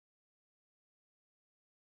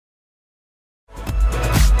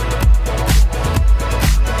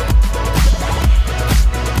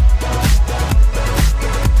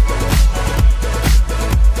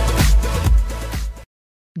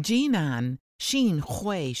Jinan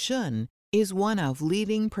Xinhui Shun is one of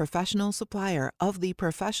leading professional supplier of the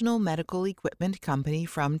professional medical equipment company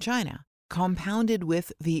from China, compounded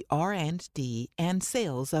with the R&D and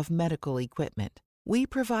sales of medical equipment. We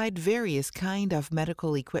provide various kind of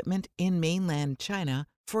medical equipment in mainland China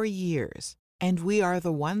for years, and we are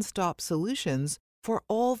the one-stop solutions for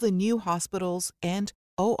all the new hospitals and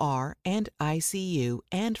OR and ICU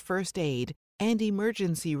and first aid and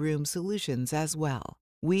emergency room solutions as well.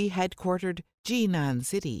 We headquartered Jinan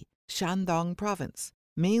City, Shandong Province,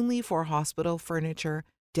 mainly for hospital furniture,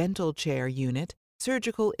 dental chair unit,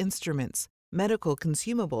 surgical instruments, medical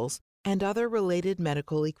consumables, and other related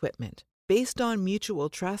medical equipment. Based on mutual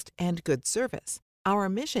trust and good service, our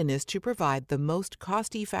mission is to provide the most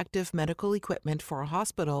cost-effective medical equipment for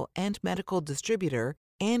hospital and medical distributor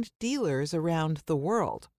and dealers around the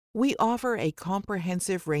world. We offer a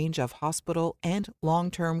comprehensive range of hospital and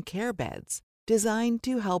long-term care beds designed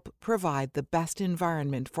to help provide the best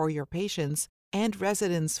environment for your patients and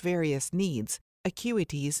residents' various needs,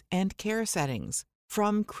 acuities, and care settings,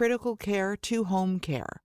 from critical care to home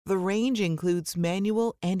care. The range includes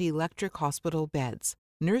manual and electric hospital beds,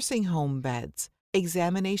 nursing home beds,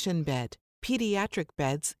 examination bed, pediatric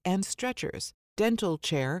beds and stretchers, dental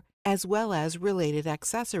chair, as well as related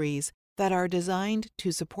accessories that are designed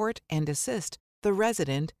to support and assist the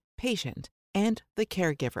resident, patient, and the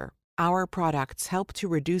caregiver. Our products help to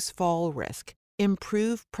reduce fall risk,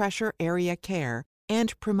 improve pressure area care,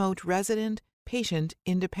 and promote resident, patient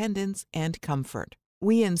independence and comfort.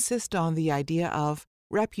 We insist on the idea of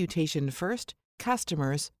reputation first,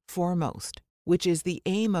 customers foremost, which is the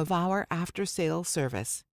aim of our after-sale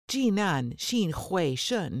service. Jinan Xinhui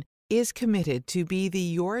Shun is committed to be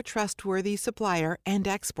your trustworthy supplier and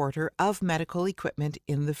exporter of medical equipment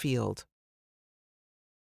in the field.